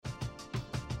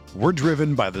We're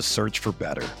driven by the search for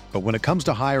better. But when it comes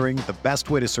to hiring, the best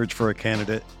way to search for a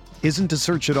candidate isn't to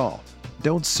search at all.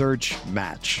 Don't search,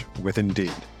 match with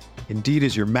Indeed. Indeed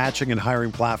is your matching and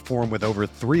hiring platform with over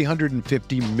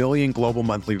 350 million global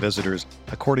monthly visitors,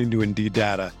 according to Indeed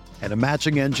data, and a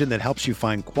matching engine that helps you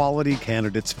find quality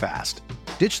candidates fast.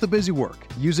 Ditch the busy work.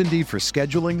 Use Indeed for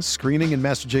scheduling, screening, and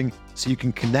messaging so you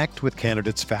can connect with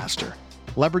candidates faster.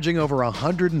 Leveraging over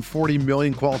 140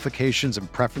 million qualifications and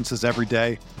preferences every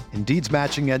day, Indeed's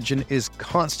matching engine is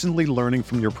constantly learning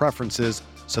from your preferences,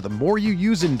 so the more you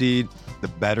use Indeed, the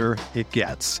better it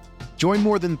gets. Join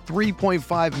more than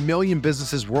 3.5 million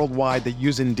businesses worldwide that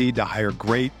use Indeed to hire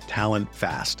great talent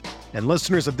fast. And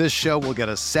listeners of this show will get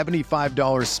a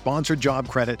 $75 sponsored job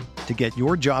credit to get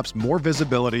your jobs more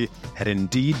visibility at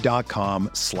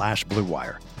Indeed.com/Blue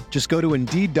Wire. Just go to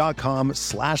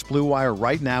Indeed.com/Blue Wire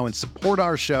right now and support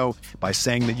our show by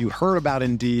saying that you heard about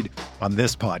Indeed on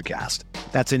this podcast.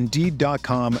 That's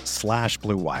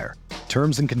Indeed.com/Blue Wire.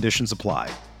 Terms and conditions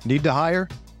apply. Need to hire?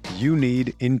 You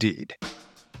need Indeed.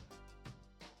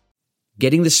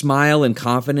 Getting the smile and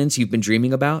confidence you've been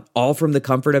dreaming about, all from the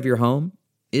comfort of your home,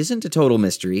 isn't a total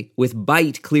mystery with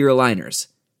Byte clear aligners.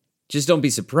 Just don't be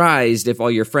surprised if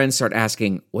all your friends start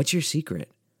asking, "What's your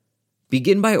secret?"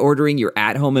 Begin by ordering your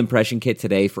at-home impression kit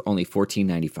today for only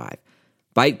 $14.95.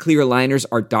 Byte clear aligners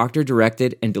are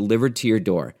doctor-directed and delivered to your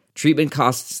door. Treatment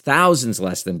costs thousands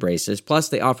less than braces, plus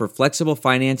they offer flexible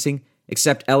financing,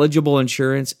 accept eligible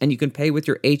insurance, and you can pay with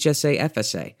your HSA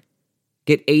FSA.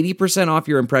 Get 80% off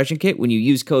your impression kit when you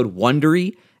use code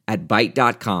WONDERY at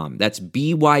Byte.com. That's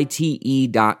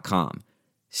BYTE.com.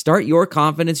 Start your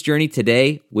confidence journey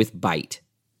today with Byte.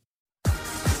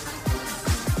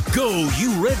 Go,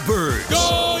 you Redbirds!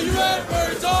 Go, you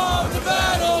Redbirds on the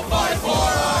battle, fight for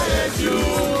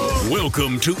ISU!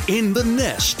 Welcome to In the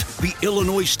Nest, the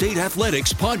Illinois State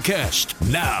Athletics podcast.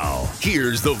 Now,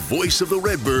 here's the voice of the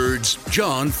Redbirds,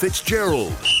 John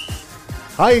Fitzgerald.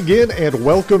 Hi again and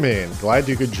welcome in. Glad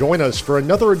you could join us for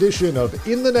another edition of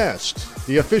In the Nest,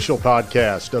 the official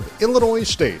podcast of Illinois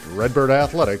State Redbird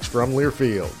Athletics from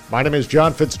Learfield. My name is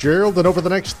John Fitzgerald, and over the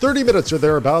next 30 minutes or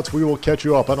thereabouts, we will catch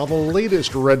you up on all the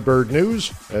latest Redbird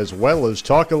news, as well as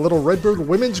talk a little Redbird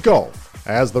women's golf,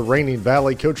 as the reigning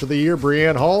Valley Coach of the Year,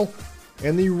 Breanne Hall,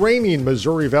 and the reigning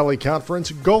Missouri Valley Conference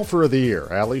Golfer of the Year,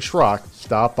 Schrock,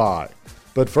 stop by.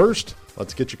 But first,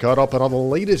 let's get you caught up on all the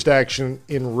latest action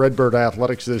in Redbird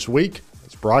Athletics this week.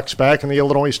 As Brock's back and the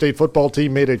Illinois State football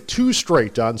team made it 2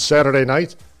 straight on Saturday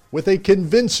night with a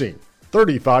convincing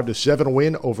 35-7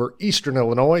 win over Eastern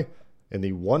Illinois in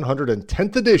the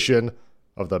 110th edition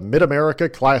of the Mid-America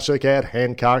Classic at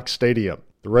Hancock Stadium.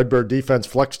 The Redbird defense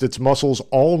flexed its muscles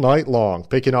all night long,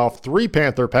 picking off 3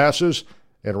 Panther passes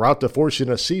en route to forcing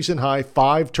a season-high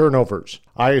 5 turnovers.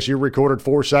 ISU recorded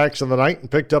 4 sacks in the night and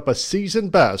picked up a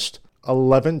season-best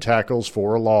 11 tackles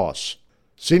for a loss.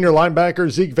 Senior linebacker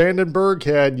Zeke Vandenberg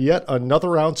had yet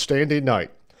another outstanding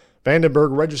night.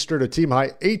 Vandenberg registered a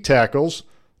team-high 8 tackles,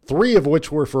 3 of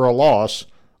which were for a loss,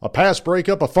 a pass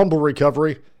breakup, a fumble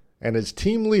recovery, and his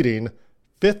team-leading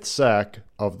 5th sack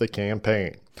of the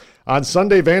campaign. On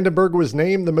Sunday, Vandenberg was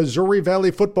named the Missouri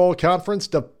Valley Football Conference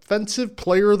Defensive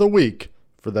Player of the Week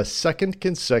for the 2nd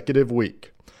consecutive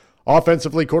week.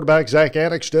 Offensively, quarterback Zach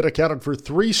Annexstead accounted for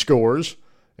 3 scores,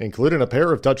 including a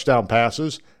pair of touchdown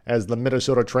passes, as the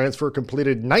Minnesota transfer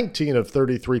completed 19 of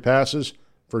 33 passes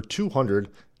for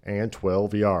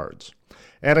 212 yards.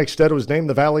 Annexstead was named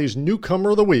the Valley's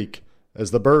Newcomer of the Week, as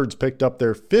the Birds picked up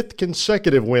their 5th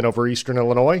consecutive win over Eastern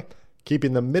Illinois,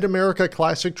 keeping the Mid-America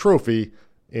Classic trophy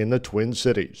in the Twin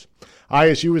Cities.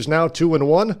 ISU is now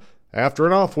 2-1. After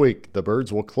an off week, the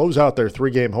Birds will close out their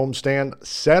 3-game homestand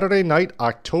Saturday night,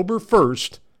 October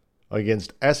 1st,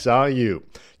 against SIU.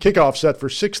 Kickoff set for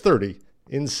 6:30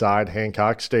 inside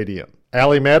Hancock Stadium.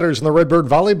 Allie Matters and the Redbird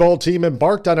volleyball team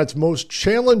embarked on its most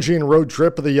challenging road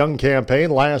trip of the young campaign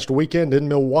last weekend in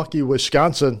Milwaukee,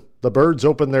 Wisconsin. The Birds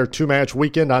opened their 2-match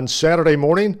weekend on Saturday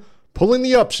morning, pulling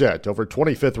the upset over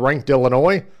 25th-ranked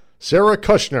Illinois. Sarah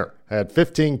Kushner had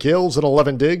 15 kills and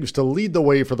 11 digs to lead the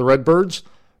way for the Redbirds.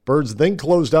 Birds then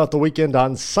closed out the weekend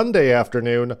on Sunday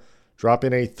afternoon,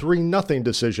 dropping a 3-0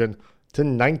 decision to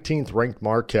 19th-ranked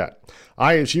Marquette.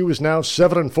 ISU is now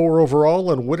 7-4 overall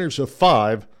and winners of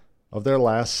 5 of their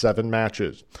last 7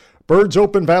 matches. Birds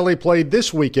Open Valley played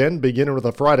this weekend, beginning with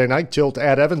a Friday night tilt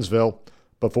at Evansville,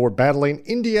 before battling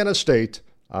Indiana State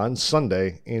on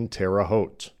Sunday in Terre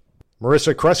Haute.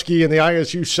 Marissa Kresge and the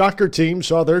ISU soccer team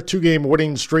saw their 2-game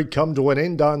winning streak come to an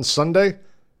end on Sunday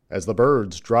as the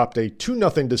Birds dropped a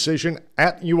 2-0 decision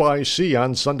at UIC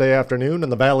on Sunday afternoon in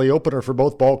the Valley opener for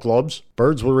both ball clubs.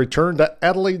 Birds will return to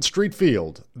Adelaide Street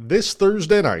Field this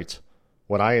Thursday night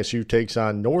when ISU takes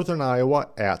on Northern Iowa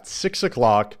at 6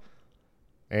 o'clock.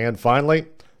 And finally,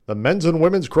 the men's and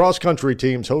women's cross-country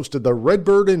teams hosted the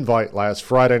Redbird Invite last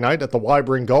Friday night at the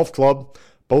Wybring Golf Club.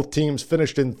 Both teams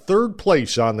finished in third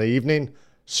place on the evening.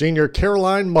 Senior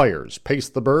Caroline Myers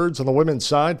paced the Birds on the women's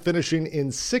side, finishing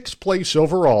in sixth place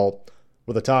overall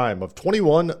with a time of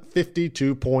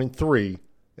 21:52.3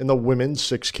 in the women's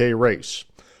 6K race.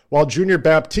 While Junior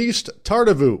Baptiste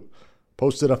Tardivu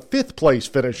posted a fifth place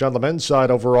finish on the men's side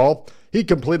overall, he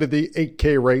completed the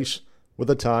 8K race with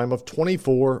a time of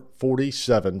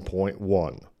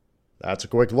 24:47.1. That's a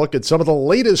quick look at some of the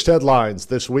latest headlines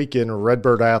this week in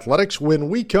Redbird Athletics. When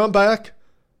we come back,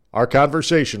 our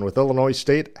conversation with Illinois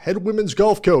State head women's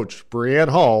golf coach Breanne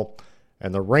Hall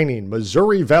and the reigning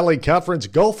Missouri Valley Conference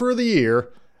Golfer of the Year,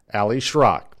 Allie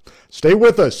Schrock. Stay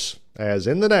with us as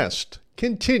In the Nest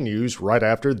continues right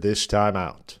after this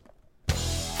timeout.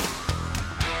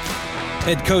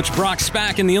 Head coach Brock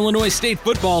Spack and the Illinois State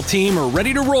football team are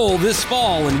ready to roll this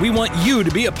fall, and we want you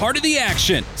to be a part of the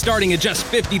action. Starting at just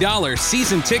 $50,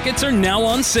 season tickets are now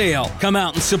on sale. Come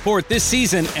out and support this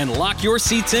season and lock your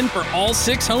seats in for all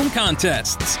 6 home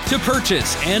contests. To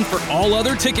purchase and for all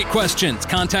other ticket questions,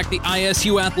 contact the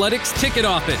ISU Athletics ticket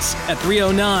office at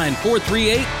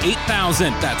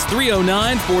 309-438-8000. That's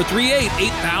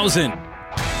 309-438-8000.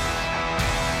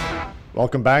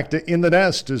 Welcome back to In the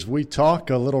Nest as we talk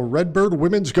a little Redbird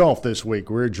women's golf this week.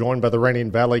 We're joined by the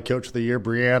reigning Valley Coach of the Year,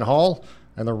 Breanne Hall,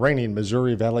 and the reigning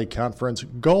Missouri Valley Conference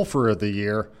Golfer of the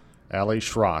Year, Allie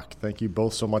Schrock. Thank you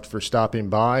both so much for stopping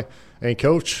by. And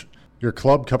Coach, your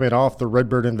club coming off the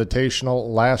Redbird Invitational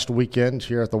last weekend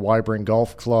here at the Wybring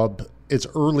Golf Club. It's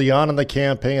early on in the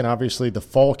campaign, obviously the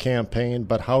fall campaign,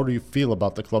 but how do you feel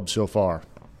about the club so far?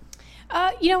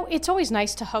 It's always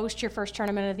nice to host your first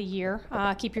tournament of the year.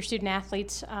 Keep your student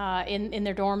athletes in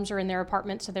their dorms or in their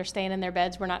apartments so they're staying in their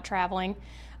beds. We're not traveling.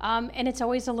 And it's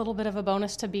always a little bit of a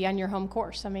bonus to be on your home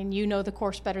course. I mean, you know the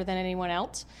course better than anyone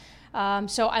else.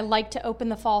 So I like to open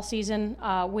the fall season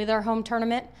with our home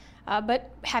tournament.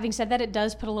 But having said that, it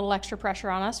does put a little extra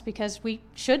pressure on us because we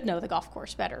should know the golf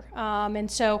course better. And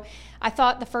so I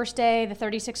thought the first day, the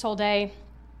 36-hole day,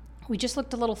 we just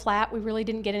looked a little flat. We really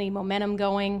didn't get any momentum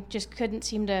going, just couldn't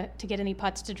seem to get any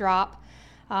putts to drop.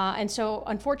 And so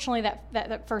unfortunately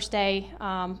that first day,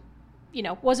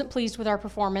 wasn't pleased with our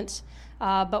performance,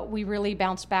 but we really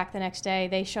bounced back the next day.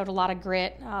 They showed a lot of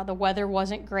grit. The weather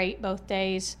wasn't great both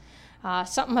days.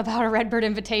 Something about a Redbird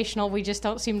Invitational, we just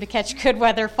don't seem to catch good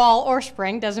weather, fall or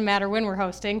spring, doesn't matter when we're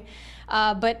hosting.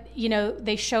 But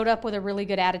they showed up with a really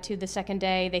good attitude the second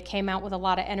day. They came out with a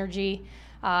lot of energy.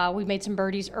 We made some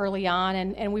birdies early on,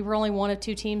 and we were only one of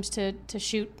 2 teams to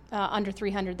shoot under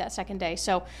 300 that second day.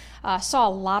 So saw a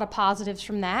lot of positives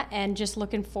from that, and just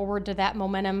looking forward to that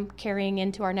momentum carrying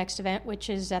into our next event, which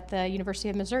is at the University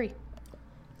of Missouri.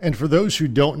 And for those who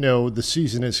don't know, the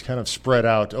season is kind of spread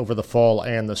out over the fall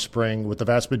and the spring, with the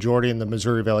vast majority in the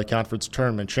Missouri Valley Conference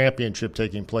Tournament Championship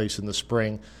taking place in the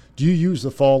spring. Do you use the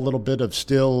fall a little bit of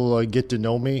still get to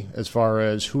know me as far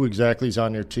as who exactly is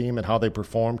on your team and how they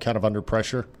perform kind of under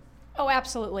pressure? Oh,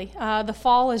 absolutely. The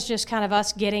fall is just kind of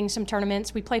us getting some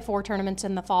tournaments. We play 4 tournaments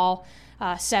in the fall,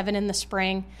 7 in the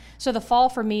spring. So the fall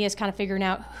for me is kind of figuring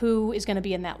out who is going to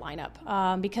be in that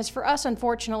lineup. Because for us,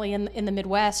 unfortunately, in the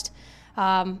Midwest,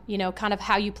 kind of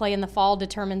how you play in the fall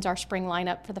determines our spring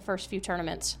lineup for the first few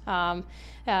tournaments.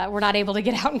 We're not able to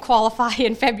get out and qualify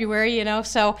in February,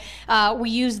 so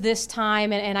we use this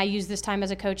time, and I use this time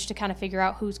as a coach to kind of figure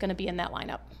out who's going to be in that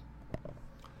lineup.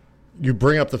 You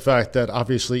bring up the fact that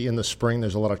obviously in the spring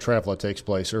there's a lot of travel that takes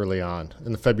place early on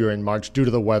in the February and March due to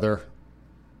the weather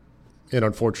and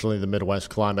unfortunately the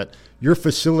Midwest climate. Your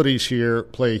facilities here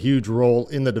play a huge role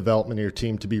in the development of your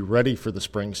team to be ready for the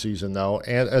spring season, though,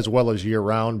 and as well as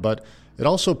year-round, but it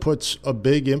also puts a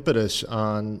big impetus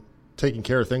on taking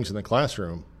care of things in the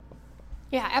classroom.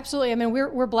 Yeah, absolutely. I mean,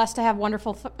 we're blessed to have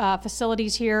wonderful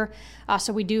facilities here.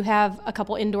 So we do have a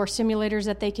couple indoor simulators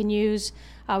that they can use.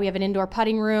 We have an indoor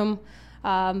putting room.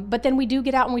 But then we do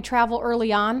get out and we travel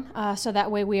early on. So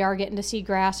that way we are getting to see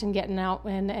grass and getting out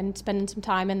and spending some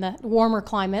time in the warmer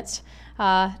climates.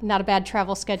 Not a bad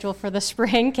travel schedule for the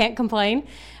spring, can't complain.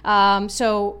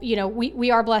 So,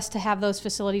 we are blessed to have those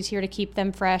facilities here to keep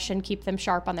them fresh and keep them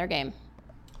sharp on their game.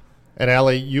 And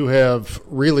Allie, you have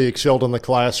really excelled in the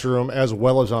classroom as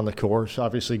well as on the course.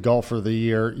 Obviously, Golfer of the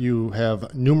Year. You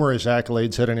have numerous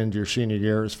accolades heading into your senior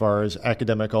year as far as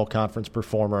academic all-conference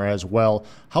performer as well.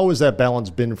 How has that balance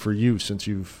been for you since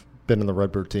you've been in the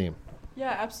Redbird team?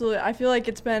 Yeah, absolutely. I feel like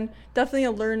it's been definitely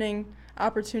a learning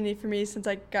opportunity for me since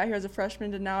I got here as a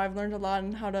freshman to now. I've learned a lot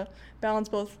on how to balance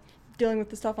both dealing with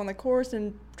the stuff on the course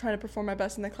and trying to perform my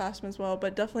best in the classroom as well.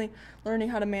 But definitely learning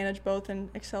how to manage both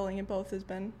and excelling in both has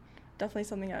been definitely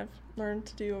something I've learned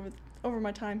to do over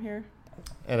my time here.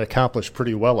 And accomplished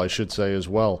pretty well, I should say, as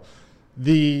well.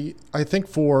 I think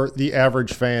for the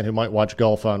average fan who might watch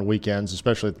golf on weekends,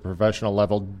 especially at the professional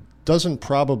level, doesn't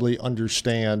probably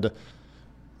understand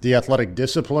the athletic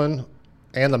discipline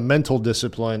and the mental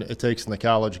discipline it takes in the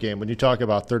college game. When you talk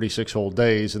about 36 whole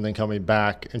days and then coming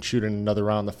back and shooting another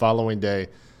round the following day,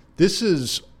 this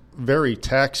is very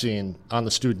taxing on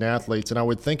the student athletes. And I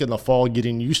would think in the fall,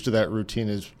 getting used to that routine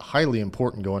is highly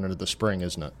important going into the spring,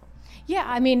 isn't it? Yeah,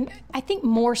 I mean, I think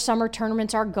more summer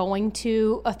tournaments are going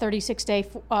to a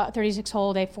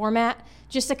 36-hole day format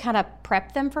just to kind of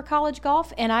prep them for college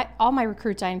golf. And all my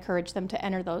recruits, I encourage them to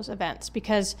enter those events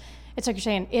because it's like you're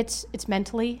saying, it's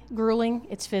mentally grueling,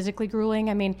 it's physically grueling.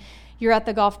 I mean, you're at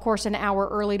the golf course an hour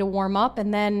early to warm up,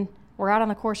 and then we're out on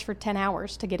the course for 10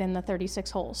 hours to get in the 36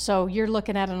 holes. So you're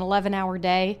looking at an 11-hour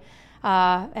day.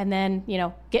 And then,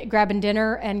 grabbing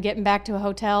dinner and getting back to a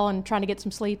hotel and trying to get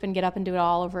some sleep and get up and do it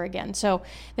all over again. So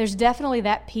there's definitely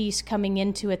that piece coming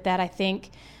into it that I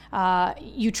think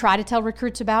you try to tell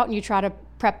recruits about and you try to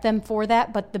prep them for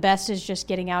that. But the best is just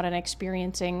getting out and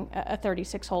experiencing a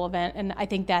 36-hole event. And I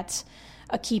think that's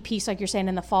a key piece, like you're saying,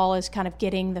 in the fall is kind of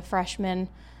getting the freshmen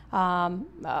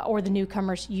or the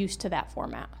newcomers used to that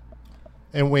format.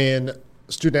 And when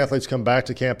student athletes come back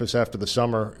to campus after the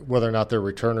summer, whether or not they're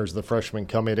returners, the freshmen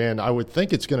coming in, I would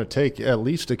think it's going to take at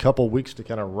least a couple weeks to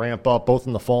kind of ramp up both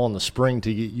in the fall and the spring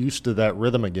to get used to that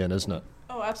rhythm again, isn't it?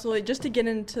 Oh, absolutely. Just to get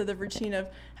into the routine of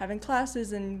having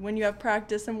classes and when you have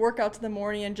practice and workouts in the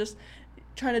morning and just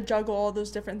trying to juggle all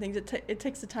those different things. It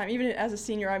takes the time. Even as a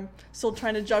senior, I'm still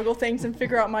trying to juggle things and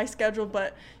figure out my schedule,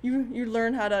 but you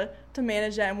learn how to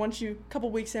manage that. And once a couple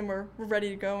weeks in, we're ready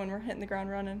to go and we're hitting the ground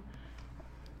running.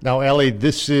 Now, Allie,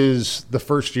 this is the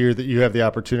first year that you have the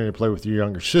opportunity to play with your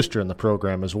younger sister in the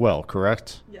program as well,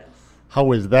 correct? Yes.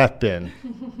 How has that been?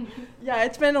 Yeah,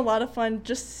 it's been a lot of fun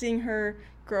just seeing her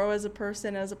grow as a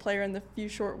person, as a player in the few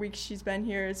short weeks she's been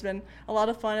here. It's been a lot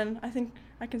of fun, and I think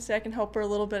I can say I can help her a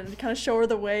little bit and kind of show her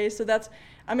the way. So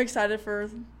I'm excited for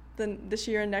this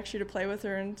year and next year to play with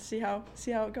her and see how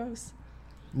it goes.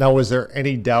 Now, was there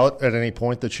any doubt at any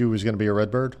point that she was going to be a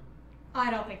Redbird? I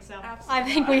don't think so. Absolutely.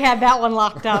 I think we had that one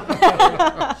locked up.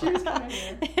 She was coming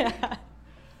here. Yeah.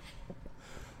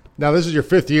 Now, this is your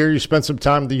fifth year. You spent some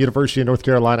time at the University of North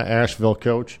Carolina, Asheville,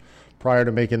 coach, prior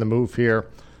to making the move here.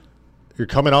 You're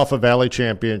coming off a Valley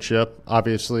Championship.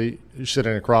 Obviously, you're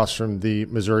sitting across from the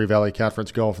Missouri Valley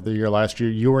Conference Golf of the Year last year.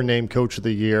 You were named Coach of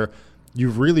the Year.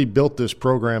 You've really built this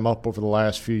program up over the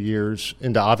last few years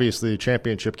into obviously a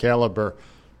championship caliber.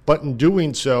 But in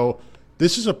doing so,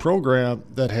 this is a program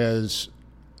that has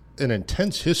an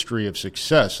intense history of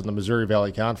success in the Missouri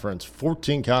Valley Conference.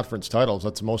 14 conference titles.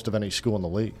 That's the most of any school in the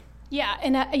league. Yeah,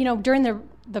 and during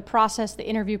the process, the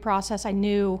interview process, I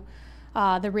knew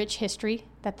the rich history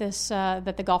that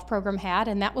that the golf program had,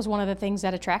 and that was one of the things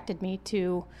that attracted me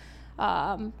to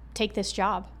take this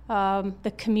job.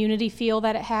 The community feel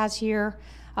that it has here.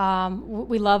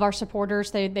 We love our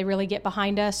supporters. They really get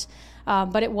behind us.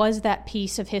 But it was that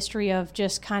piece of history of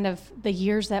just kind of the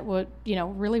years that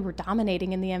really were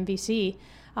dominating in the MVC.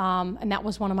 And that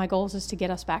was one of my goals, is to get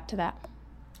us back to that.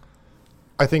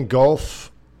 I think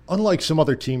golf, unlike some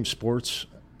other team sports,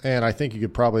 and I think you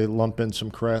could probably lump in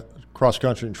some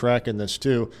cross-country and track in this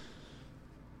too,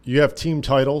 you have team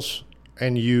titles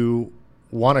and you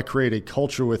want to create a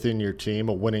culture within your team,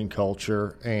 a winning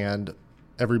culture, and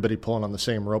everybody pulling on the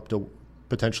same rope to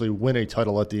potentially win a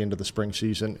title at the end of the spring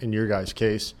season, in your guys'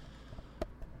 case.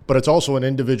 But it's also an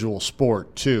individual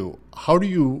sport, too. How do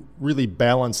you really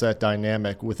balance that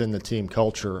dynamic within the team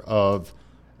culture of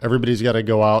everybody's got to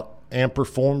go out and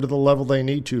perform to the level they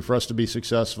need to for us to be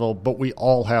successful, but we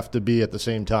all have to be at the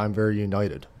same time very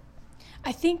united?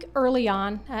 I think early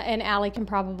on, and Allie can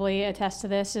probably attest to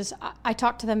this, is I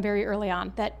talked to them very early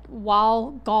on that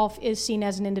while golf is seen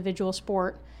as an individual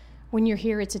sport, when you're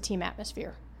here, it's a team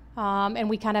atmosphere. And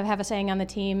we kind of have a saying on the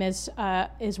team is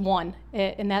one,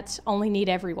 and that's only need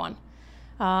everyone.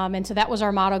 And so that was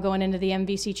our motto going into the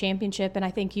MVC championship, and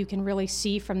I think you can really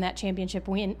see from that championship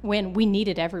win we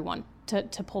needed everyone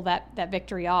to pull that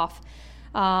victory off.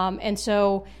 And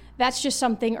so that's just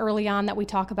something early on that we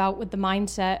talk about with the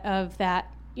mindset of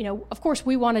that, of course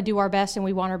we want to do our best and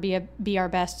we want to be our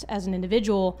best as an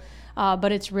individual,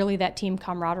 but it's really that team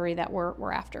camaraderie that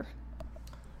we're after.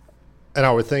 And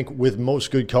I would think with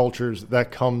most good cultures,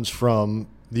 that comes from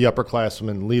the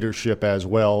upperclassmen leadership as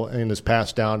well and is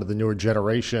passed down to the newer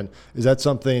generation. Is that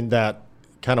something that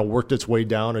kind of worked its way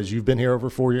down as you've been here over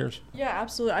 4 years? Yeah,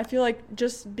 absolutely. I feel like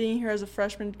just being here as a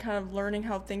freshman, kind of learning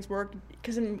how things work,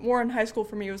 because more in high school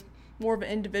for me, it was more of an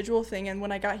individual thing. And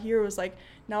when I got here, it was like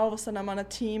now all of a sudden I'm on a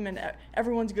team and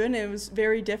everyone's good, and it was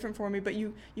very different for me. But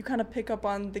you kind of pick up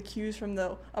on the cues from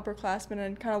the upperclassmen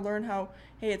and kind of learn how,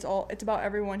 hey, it's about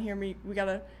everyone here. We got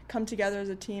to come together as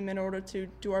a team in order to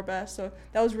do our best. So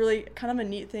that was really kind of a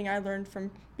neat thing I learned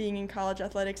from being in college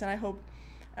athletics, and I hope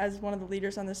as one of the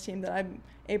leaders on this team that I'm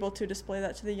able to display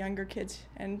that to the younger kids,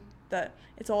 and that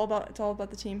it's all about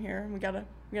the team here, and we gotta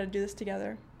do this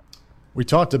together. We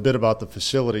talked a bit about the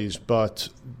facilities, but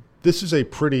this is a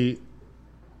pretty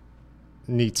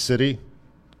neat city,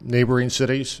 neighboring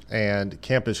cities, and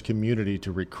campus community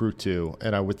to recruit to,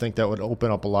 and I would think that would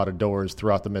open up a lot of doors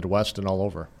throughout the Midwest and all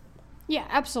over. Yeah,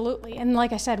 absolutely. And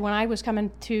like I said, when I was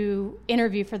coming to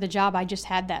interview for the job, I just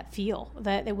had that feel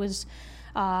that it was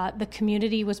the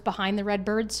community was behind the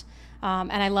Redbirds,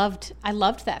 and I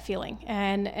loved that feeling.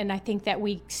 And I think that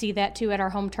we see that too at our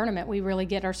home tournament. We really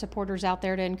get our supporters out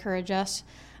there to encourage us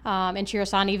and cheer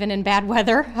us on, even in bad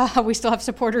weather. We still have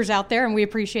supporters out there, and we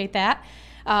appreciate that.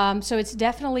 So it's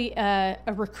definitely a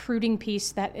recruiting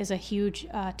piece that is a huge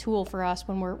tool for us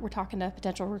when we're talking to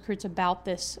potential recruits about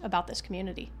this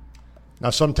community. Now,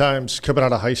 sometimes coming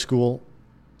out of high school,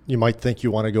 you might think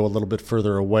you want to go a little bit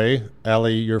further away.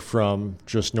 Allie, you're from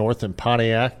just north in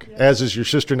Pontiac, as is your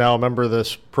sister, now a member of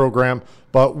this program.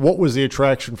 But what was the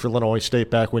attraction for Illinois State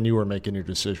back when you were making your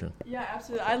decision? Yeah,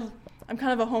 absolutely. I'm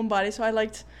kind of a homebody, so I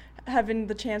liked having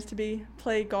the chance to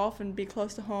play golf and be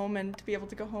close to home and to be able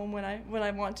to go home when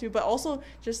I want to. But also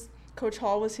just Coach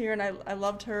Hall was here, and I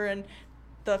loved her, and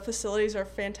the facilities are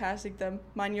fantastic. The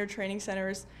Monier Training Center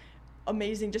is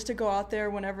amazing, just to go out there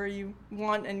whenever you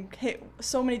want and hit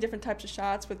so many different types of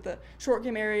shots with the short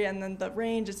game area, and then the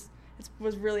range it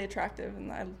was really attractive,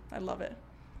 and I love it.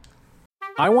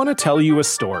 I want to tell you a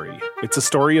story. It's a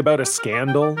story about a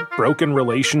scandal, broken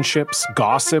relationships,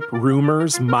 gossip,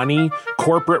 rumors, money,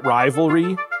 corporate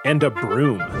rivalry, and a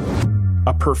broom.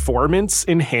 A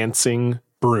performance-enhancing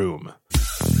broom.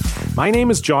 My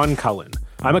name is John Cullen.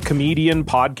 I'm a comedian,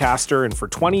 podcaster, and for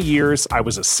 20 years, I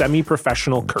was a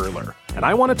semi-professional curler. And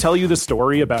I want to tell you the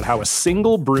story about how a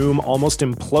single broom almost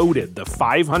imploded the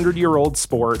 500-year-old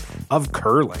sport of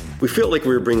curling. We felt like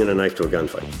we were bringing a knife to a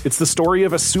gunfight. It's the story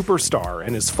of a superstar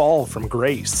and his fall from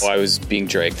grace. I was being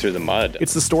dragged through the mud.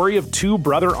 It's the story of two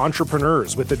brother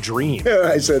entrepreneurs with a dream.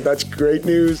 I said, that's great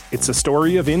news. It's a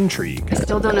story of intrigue. I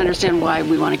still don't understand why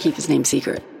we want to keep his name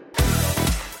secret.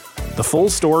 The full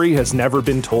story has never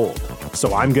been told,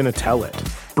 so I'm going to tell it.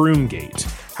 Broomgate,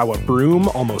 how a broom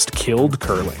almost killed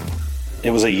curling.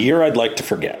 It was a year I'd like to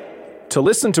forget. To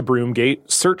listen to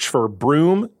Broomgate, search for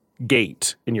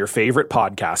Broomgate in your favorite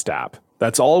podcast app.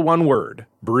 That's all one word,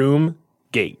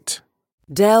 Broomgate.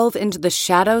 Delve into the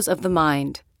shadows of the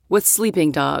mind with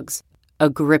Sleeping Dogs, a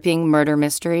gripping murder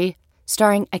mystery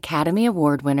starring Academy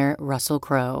Award winner Russell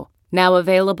Crowe. Now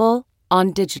available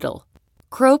on digital.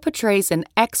 Crowe portrays an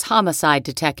ex-homicide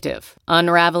detective,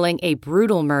 unraveling a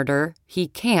brutal murder he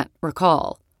can't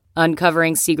recall.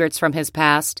 Uncovering secrets from his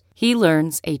past, he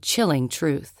learns a chilling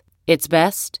truth. It's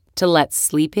best to let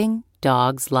sleeping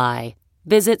dogs lie.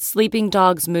 Visit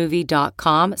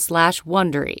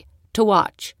sleepingdogsmovie.com/Wondery to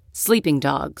watch Sleeping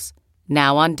Dogs,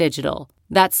 now on digital.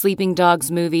 That's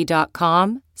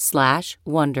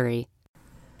sleepingdogsmovie.com/Wondery.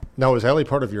 Now, was Allie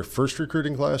part of your first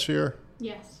recruiting class here?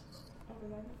 Yes.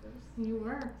 You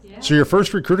were, yeah. So your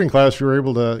first recruiting class, you were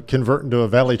able to convert into a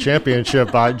Valley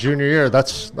championship by junior year.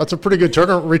 That's a pretty good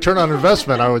return on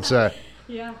investment, I would say.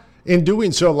 Yeah. In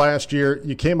doing so last year,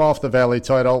 you came off the Valley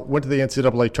title, went to the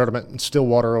NCAA tournament in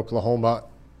Stillwater, Oklahoma.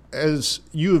 As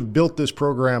you have built this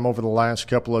program over the last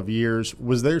couple of years,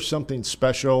 was there something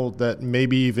special that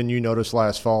maybe even you noticed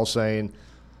last fall saying,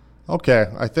 okay,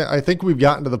 I think we've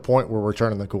gotten to the point where we're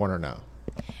turning the corner now?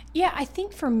 Yeah, I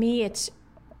think for me it's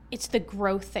the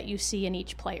growth that you see in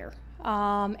each player.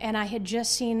 And I had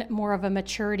just seen more of a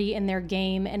maturity in their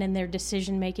game and in their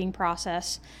decision-making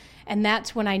process. And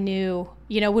that's when I knew,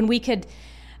 when we could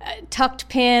tucked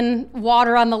pin,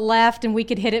 water on the left, and we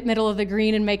could hit it middle of the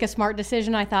green and make a smart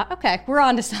decision, I thought, okay, we're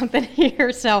on to something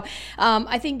here. So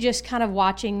I think just kind of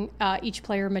watching each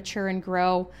player mature and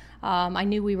grow, I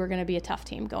knew we were going to be a tough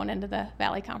team going into the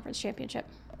Valley Conference Championship.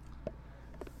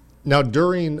 Now,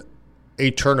 during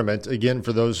a tournament, again,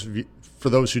 for those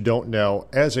who don't know,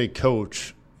 as a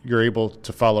coach, you're able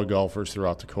to follow golfers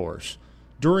throughout the course.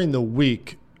 During the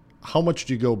week, how much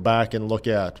do you go back and look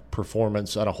at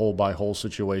performance on a hole-by-hole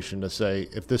situation to say,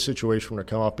 if this situation were to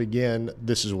come up again,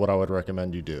 this is what I would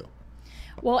recommend you do?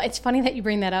 Well, it's funny that you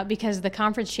bring that up because the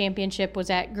conference championship was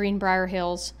at Greenbrier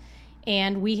Hills,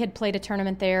 and we had played a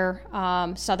tournament there.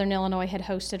 Southern Illinois had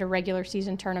hosted a regular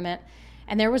season tournament,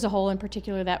 and there was a hole in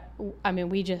particular that,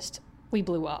 we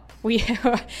blew up. You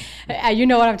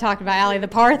know what I'm talking about, Allie, the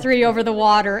par 3 over the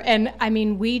water.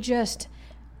 And, we just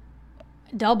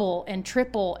double and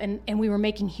triple, and we were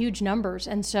making huge numbers.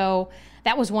 And so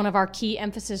that was one of our key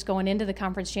emphasis going into the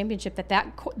conference championship,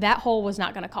 that hole was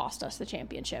not going to cost us the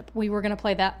championship. We were going to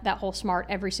play that hole smart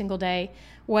every single day,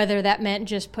 whether that meant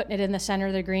just putting it in the center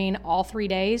of the green all 3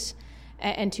 days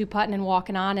and 2-putting and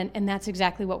walking on, and that's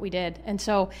exactly what we did. And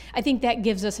so I think that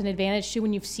gives us an advantage, too,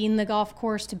 when you've seen the golf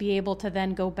course, to be able to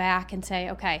then go back and say,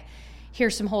 okay,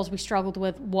 here's some holes we struggled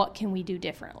with, what can we do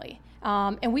differently?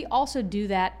 And we also do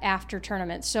that after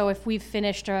tournaments. So if we've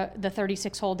finished the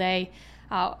 36-hole day,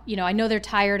 I know they're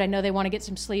tired, I know they want to get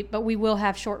some sleep, but we will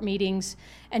have short meetings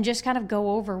and just kind of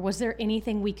go over, was there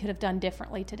anything we could have done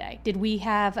differently today? Did we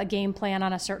have a game plan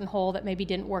on a certain hole that maybe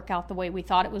didn't work out the way we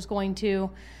thought it was going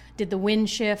to? Did the wind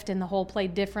shift and the hole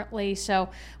played differently? So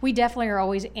we definitely are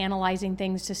always analyzing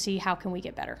things to see how can we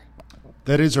get better.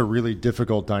 That is a really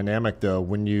difficult dynamic, though,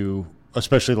 when you,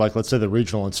 especially like, let's say, the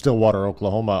regional in Stillwater,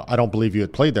 Oklahoma. I don't believe you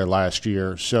had played there last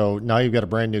year. So now you've got a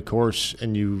brand new course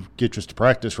and you get just a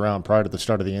practice round prior to the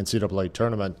start of the NCAA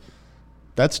tournament.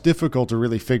 That's difficult to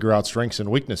really figure out strengths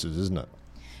and weaknesses, isn't it?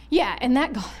 Yeah, and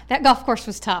that golf course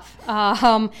was tough.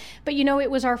 But,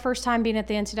 it was our first time being at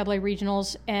the NCAA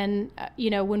regionals. And,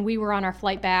 when we were on our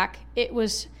flight back,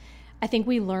 I think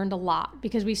we learned a lot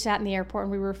because we sat in the airport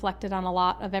and we reflected on a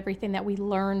lot of everything that we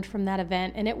learned from that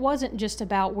event. And it wasn't just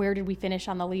about where did we finish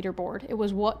on the leaderboard. It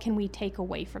was what can we take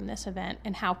away from this event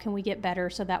and how can we get better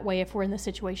so that way if we're in the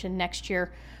situation next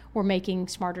year, we're making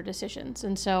smarter decisions.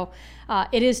 And so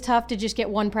it is tough to just get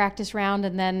one practice round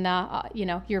and then,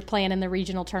 you're playing in the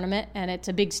regional tournament and it's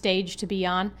a big stage to be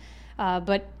on.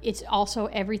 But it's also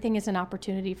everything is an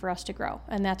opportunity for us to grow.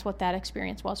 And that's what that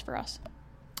experience was for us.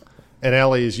 And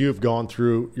Allie, as you've gone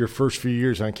through your first few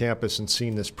years on campus and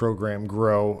seen this program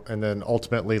grow, and then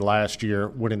ultimately last year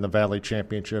winning the Valley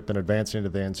Championship and advancing to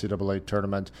the NCAA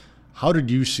tournament, how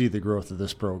did you see the growth of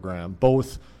this program,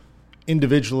 both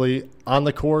individually on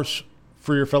the course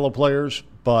for your fellow players,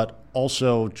 but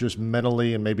also just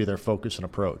mentally and maybe their focus and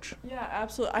approach? Yeah,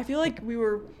 absolutely. I feel like we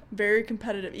were very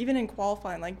competitive, even in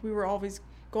qualifying. Like, we were always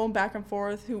going back and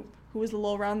forth, who was the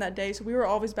low round that day. So we were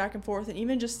always back and forth, and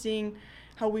even just seeing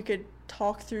how we could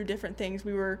talk through different things.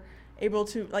 We were able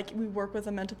to, we work with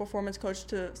a mental performance coach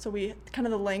so we kind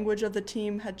of the language of the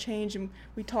team had changed and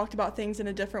we talked about things in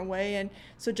a different way. And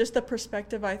so just the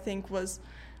perspective, I think, was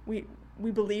we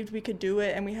believed we could do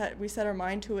it, and we set our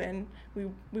mind to it, and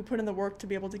we put in the work to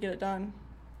be able to get it done.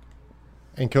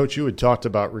 And Coach, you had talked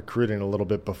about recruiting a little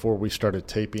bit before we started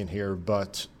taping here,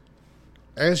 but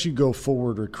as you go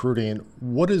forward recruiting,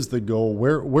 what is the goal?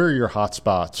 Where are your hot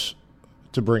spots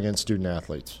to bring in student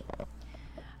athletes?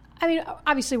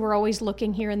 Obviously we're always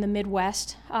looking here in the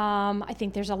Midwest. I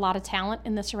think there's a lot of talent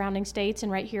in the surrounding states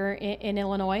and right here in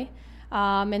Illinois.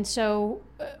 And so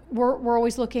we're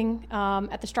always looking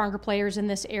at the stronger players in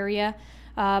this area,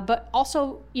 but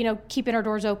also, keeping our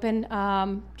doors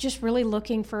open, just really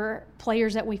looking for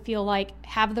players that we feel like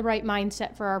have the right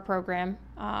mindset for our program,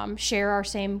 share our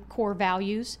same core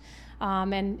values,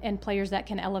 and players that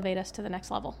can elevate us to the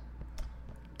next level.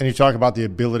 And you talk about the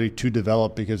ability to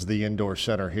develop because of the indoor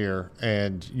center here,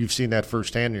 and you've seen that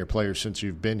firsthand in your players since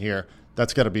you've been here.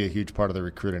 That's got to be a huge part of the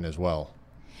recruiting as well.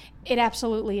 It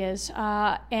absolutely is.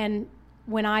 And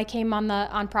when I came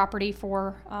on property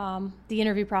for the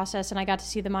interview process and I got to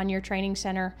see them on your training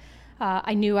center,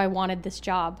 I knew I wanted this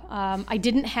job. I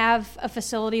didn't have a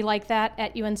facility like that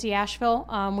at UNC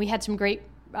Asheville. We had some great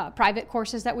private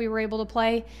courses that we were able to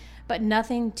play, but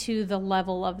nothing to the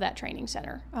level of that training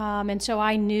center. And so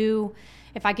I knew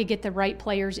if I could get the right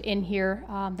players in here,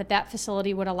 that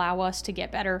facility would allow us to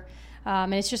get better.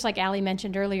 And it's just like Allie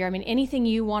mentioned earlier. Anything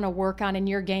you want to work on in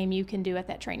your game, you can do at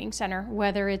that training center,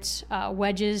 whether it's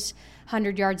wedges,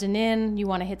 100 yards and in, you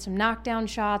want to hit some knockdown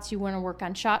shots, you want to work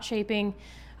on shot shaping.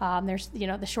 There's,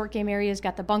 the short game area's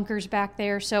got the bunkers back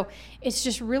there. So it's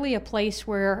just really a place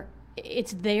where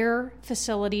it's their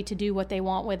facility to do what they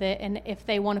want with it, and if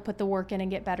they want to put the work in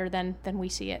and get better, then we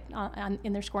see it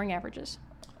in their scoring averages.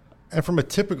 And from a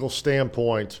typical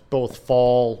standpoint, both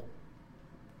fall,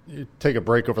 you take a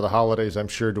break over the holidays, I'm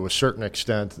sure, to a certain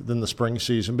extent, than the spring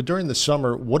season. But during the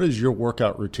summer, what is your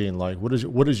workout routine like? What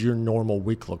does your normal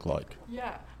week look like?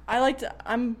 Yeah,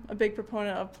 I'm a big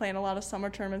proponent of playing a lot of summer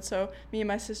tournaments, so me and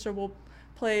my sister will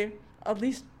play at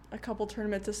least a couple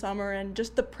tournaments a summer, and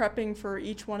just the prepping for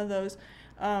each one of those,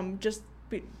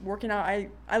 working out.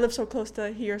 I live so close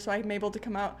to here, so I'm able to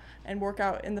come out and work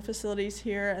out in the facilities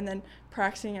here, and then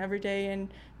practicing every day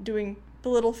and doing the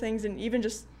little things, and even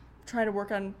just trying to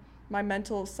work on my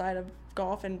mental side of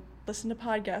golf and listen to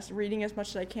podcasts, reading as much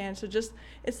as I can. So just,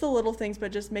 it's the little things,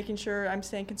 but just making sure I'm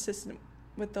staying consistent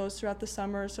with those throughout the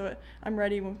summer, so I'm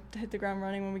ready to hit the ground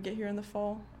running when we get here in the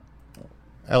fall.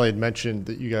 Allie had mentioned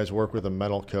that you guys work with a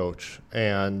mental coach,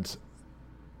 and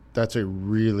that's a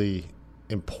really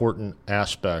important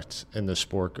aspect in this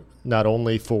sport, not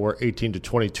only for 18 to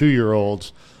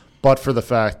 22-year-olds, but for the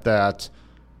fact that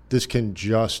this can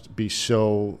just be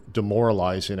so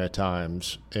demoralizing at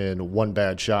times, and one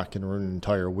bad shot can ruin an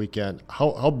entire weekend.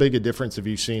 How big a difference have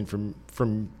you seen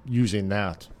from using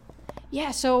that?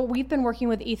 Yeah, so we've been working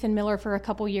with Ethan Miller for a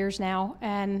couple years now,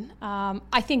 and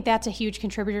I think that's a huge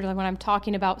contributor to when I'm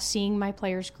talking about seeing my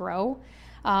players grow.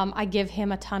 I give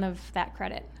him a ton of that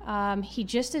credit. He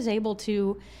just is able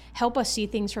to help us see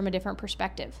things from a different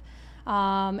perspective.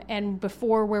 And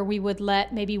before, where we would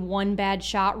let maybe one bad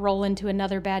shot roll into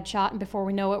another bad shot, and before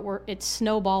we know it, it's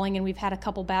snowballing and we've had a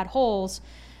couple bad holes,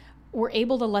 we're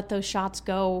able to let those shots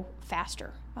go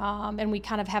faster. And we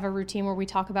kind of have a routine where we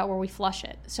talk about where we flush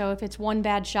it. So if it's one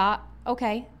bad shot,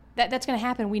 okay, that's going to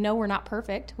happen. We know we're not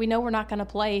perfect. We know we're not going to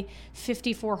play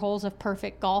 54 holes of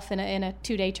perfect golf in a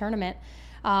 2-day tournament.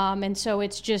 And so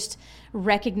it's just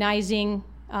recognizing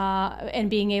and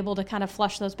being able to kind of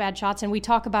flush those bad shots. And we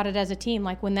talk about it as a team.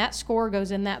 Like when that score goes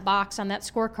in that box on that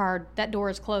scorecard, that door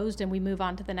is closed and we move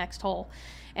on to the next hole.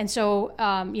 And so,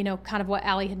 kind of what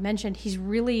Allie had mentioned, he's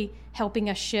really helping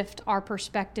us shift our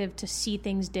perspective to see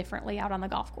things differently out on the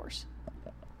golf course.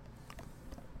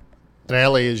 And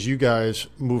Allie, as you guys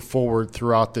move forward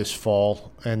throughout this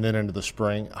fall and then into the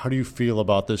spring, how do you feel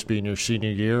about this being your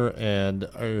senior year? And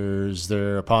is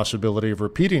there a possibility of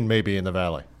repeating maybe in the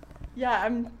Valley?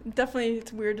 Yeah,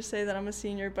 it's weird to say that I'm a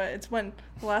senior, but it's when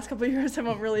the last couple of years have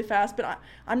went really fast. But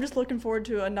I'm just looking forward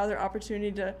to another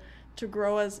opportunity to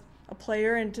grow as a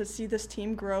player and to see this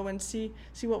team grow and see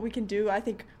what we can do. I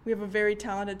think we have a very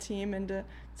talented team, and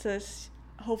to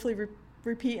hopefully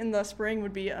repeat in the spring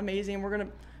would be amazing.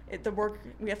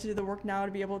 We have to do the work now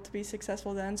to be able to be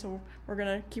successful then. So we're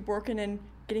gonna keep working and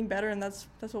getting better, and that's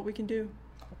what we can do.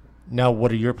 Now,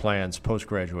 what are your plans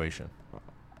post-graduation?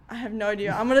 I have no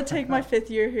idea. I'm going to take my 5th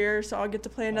year here, so I'll get to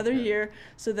play another year.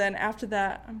 So then after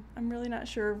that, I'm really not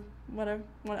sure what I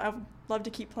would love to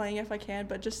keep playing if I can,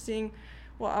 but just seeing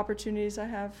what opportunities I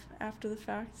have after the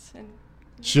fact. And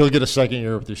so you'll get a second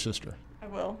year with your sister? I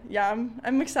will. Yeah,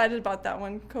 I'm excited about that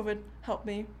one. COVID helped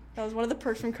me. That was one of the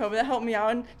perks from COVID that helped me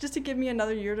out, and just to give me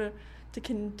another year to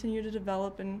continue to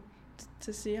develop and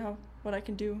to see what I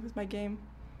can do with my game.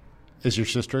 Is your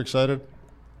sister excited?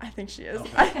 I think she is.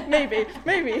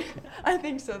 Maybe. I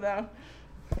think so, though.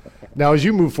 Now, as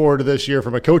you move forward to this year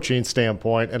from a coaching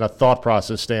standpoint and a thought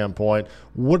process standpoint,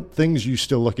 what things are you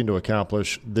still looking to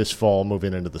accomplish this fall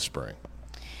moving into the spring?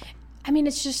 I mean,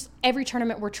 it's just every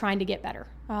tournament we're trying to get better.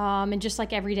 And just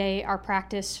like every day, our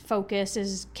practice focus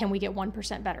is, can we get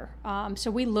 1% better?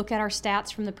 So we look at our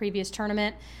stats from the previous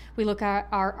tournament. We look at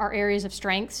our areas of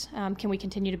strengths. Can we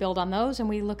continue to build on those? And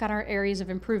we look at our areas of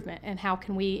improvement and how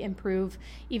can we improve,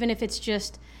 even if it's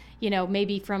just,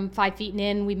 maybe from 5 feet and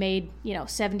in, we made,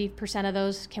 70% of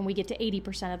those. Can we get to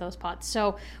 80% of those putts?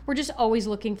 So we're just always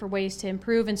looking for ways to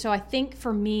improve. And so I think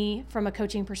for me, from a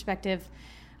coaching perspective,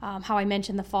 how I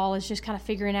mentioned the fall is just kind of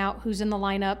figuring out who's in the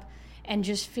lineup and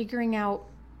just figuring out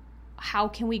how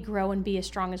can we grow and be as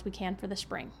strong as we can for the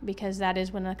spring, because that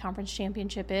is when the conference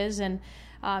championship is. And,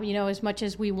 as much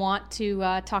as we want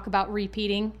to talk about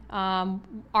repeating,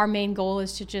 our main goal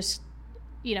is to just,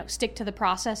 stick to the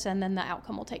process, and then the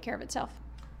outcome will take care of itself.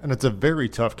 And it's a very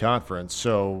tough conference,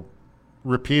 so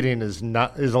repeating is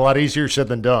a lot easier said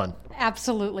than done.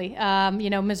 Absolutely.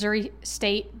 Missouri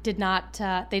State did not,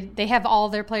 they have all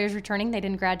their players returning. They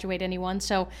didn't graduate anyone.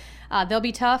 So they'll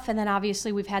be tough. And then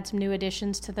obviously we've had some new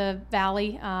additions to the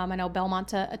Valley. I know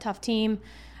Belmont's a tough team.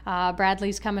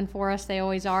 Bradley's coming for us. They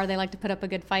always are. They like to put up a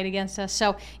good fight against us.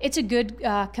 So it's a good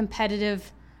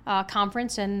competitive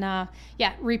conference. And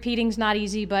repeating's not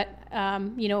easy, but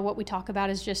what we talk about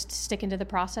is just sticking to the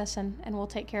process, and we'll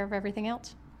take care of everything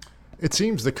else. It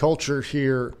seems the culture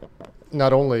here,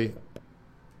 not only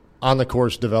on the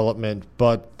course development,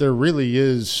 but there really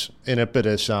is an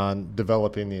impetus on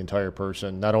developing the entire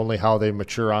person, not only how they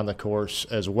mature on the course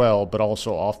as well, but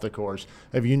also off the course.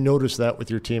 Have you noticed that with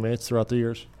your teammates throughout the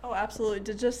years? Oh, absolutely.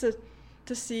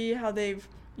 To see how they've,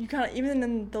 you kind of, even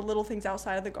in the little things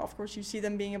outside of the golf course, you see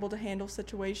them being able to handle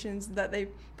situations that they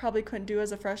probably couldn't do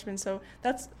as a freshman. So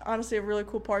that's honestly a really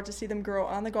cool part, to see them grow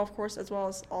on the golf course as well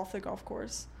as off the golf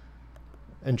course.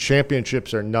 And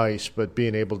championships are nice, but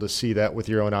being able to see that with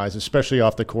your own eyes, especially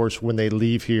off the course when they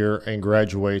leave here and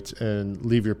graduate and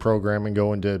leave your program and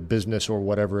go into business or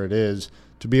whatever it is,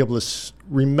 to be able to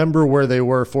remember where they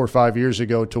were 4 or 5 years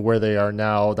ago to where they are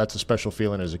now, that's a special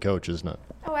feeling as a coach, isn't it?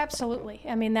 Oh, absolutely.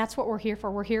 I mean, that's what we're here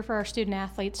for. We're here for our student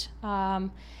athletes.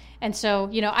 And so,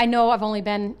 I know I've only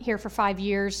been here for 5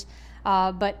 years,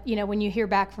 but, when you hear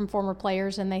back from former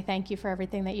players and they thank you for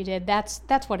everything that you did, that's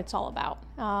what it's all about.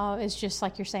 It's just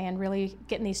like you're saying, really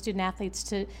getting these student athletes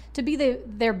to be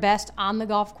their best on the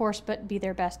golf course, but be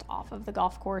their best off of the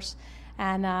golf course.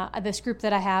 And this group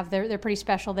that I have, they're pretty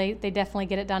special. They definitely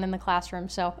get it done in the classroom.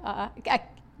 So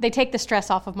they take the stress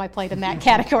off of my plate in that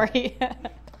category.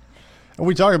 And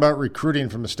we talk about recruiting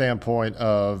from the standpoint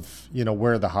of,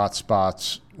 where are the hot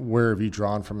spots, where have you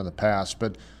drawn from in the past.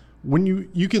 But when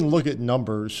you can look at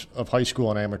numbers of high school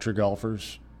and amateur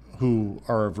golfers who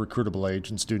are of recruitable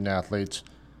age and student athletes,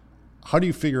 how do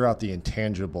you figure out the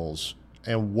intangibles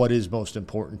and what is most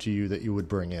important to you that you would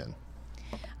bring in?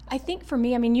 I think for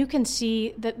me, you can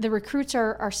see that the recruits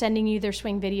are sending you their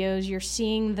swing videos. You're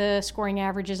seeing the scoring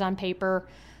averages on paper.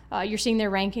 You're seeing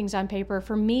their rankings on paper.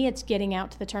 For me, it's getting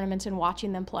out to the tournaments and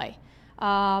watching them play.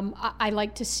 I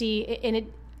like to see,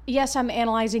 yes, I'm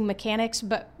analyzing mechanics,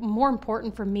 but more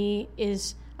important for me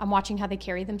is I'm watching how they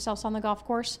carry themselves on the golf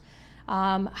course.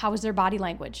 How is their body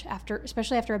language,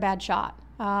 especially after a bad shot?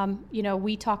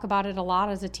 We talk about it a lot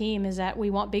as a team, is that we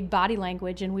want big body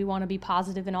language and we want to be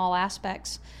positive in all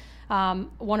aspects.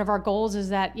 One of our goals is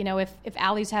that, if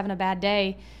Allie's having a bad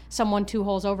day, someone 2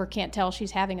 holes over can't tell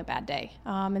she's having a bad day.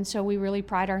 And so we really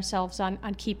pride ourselves on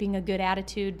keeping a good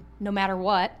attitude no matter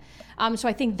what. So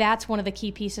I think that's one of the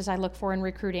key pieces I look for in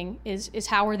recruiting is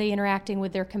how are they interacting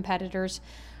with their competitors?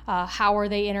 How are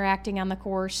they interacting on the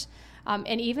course?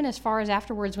 And even as far as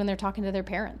afterwards when they're talking to their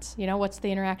parents, what's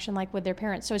the interaction like with their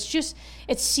parents? So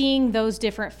it's seeing those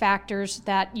different factors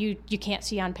that you can't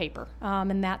see on paper.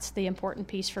 And that's the important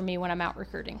piece for me when I'm out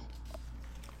recruiting.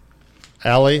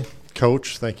 Allie,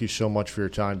 Coach, thank you so much for your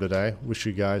time today. Wish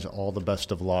you guys all the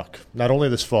best of luck, not only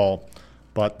this fall,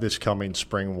 but this coming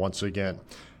spring once again.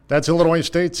 That's Illinois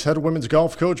State's head women's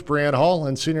golf coach, Breanne Hall,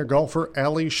 and senior golfer,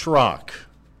 Allie Schrock.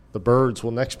 The Birds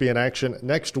will next be in action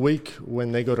next week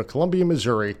when they go to Columbia,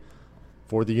 Missouri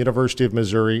for the University of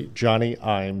Missouri Johnny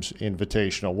Imes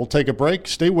Invitational. We'll take a break.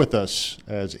 Stay with us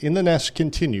as In the Nest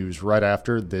continues right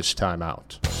after this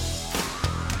timeout.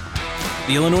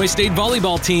 The Illinois State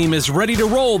volleyball team is ready to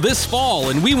roll this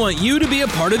fall, and we want you to be a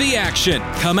part of the action.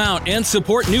 Come out and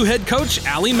support new head coach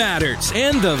Allie Matters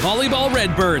and the Volleyball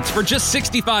Redbirds for just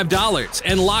 $65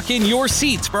 and lock in your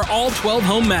seats for all 12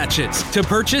 home matches. To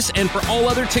purchase and for all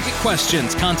other ticket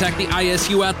questions, contact the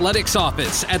ISU Athletics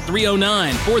office at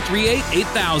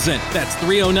 309-438-8000. That's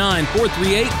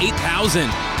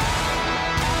 309-438-8000.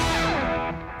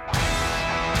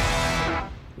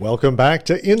 Welcome back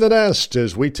to In the Nest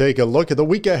as we take a look at the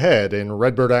week ahead in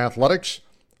Redbird Athletics.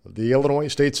 The Illinois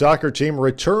State soccer team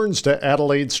returns to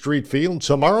Adelaide Street Field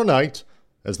tomorrow night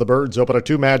as the Birds open a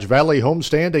 2-match Valley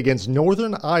homestand against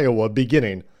Northern Iowa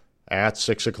beginning at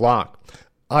 6 o'clock.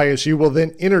 ISU will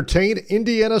then entertain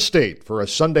Indiana State for a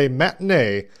Sunday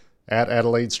matinee at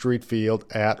Adelaide Street Field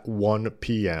at 1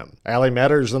 p.m. Allie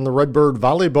Matters and the Redbird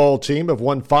volleyball team have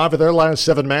won 5 of their last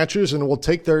 7 matches and will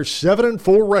take their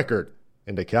 7-4 record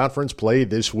into conference play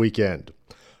this weekend.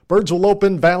 Birds will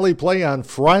open Valley play on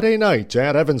Friday night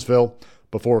at Evansville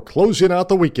before closing out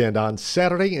the weekend on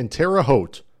Saturday in Terre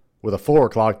Haute with a 4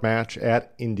 o'clock match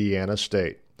at Indiana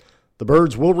State. The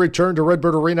Birds will return to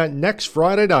Redbird Arena next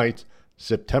Friday night,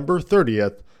 September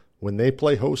 30th, when they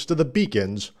play host to the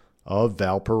Beacons of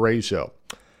Valparaiso.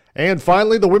 And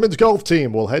finally, the women's golf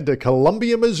team will head to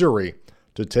Columbia, Missouri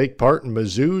to take part in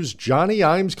Mizzou's Johnny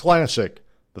Imes Classic.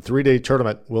 The 3-day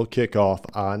tournament will kick off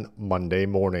on Monday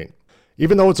morning.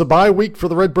 Even though it's a bye week for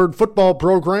the Redbird football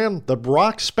program, the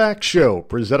Brock Spack Show,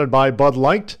 presented by Bud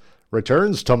Light,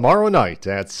 returns tomorrow night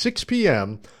at 6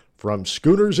 p.m. from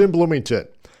Schooners in Bloomington.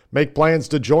 Make plans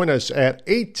to join us at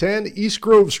 810 East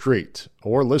Grove Street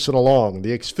or listen along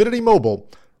the Xfinity Mobile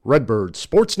Redbird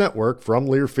Sports Network from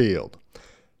Learfield.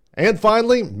 And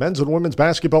finally, men's and women's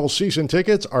basketball season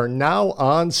tickets are now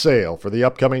on sale for the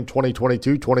upcoming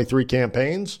 2022-23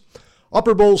 campaigns.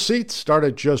 Upper Bowl seats start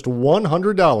at just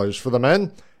 $100 for the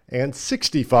men and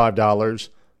 $65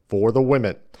 for the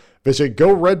women. Visit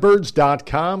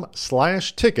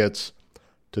GoRedbirds.com/tickets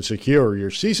to secure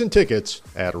your season tickets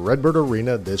at Redbird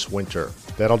Arena this winter.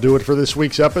 That'll do it for this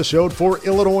week's episode. For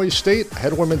Illinois State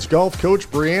head women's golf coach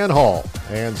Breanne Hall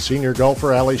and senior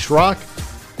golfer Allie Schrock,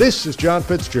 this is John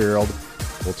Fitzgerald.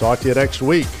 We'll talk to you next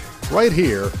week, right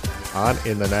here on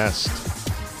In the Nest.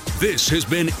 This has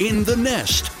been In the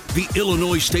Nest, the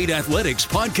Illinois State Athletics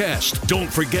podcast.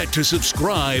 Don't forget to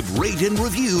subscribe, rate, and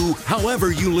review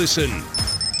however you listen.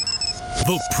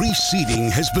 The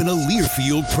preceding has been a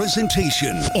Learfield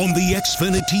presentation on the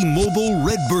Xfinity Mobile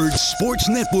Redbird Sports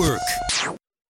Network.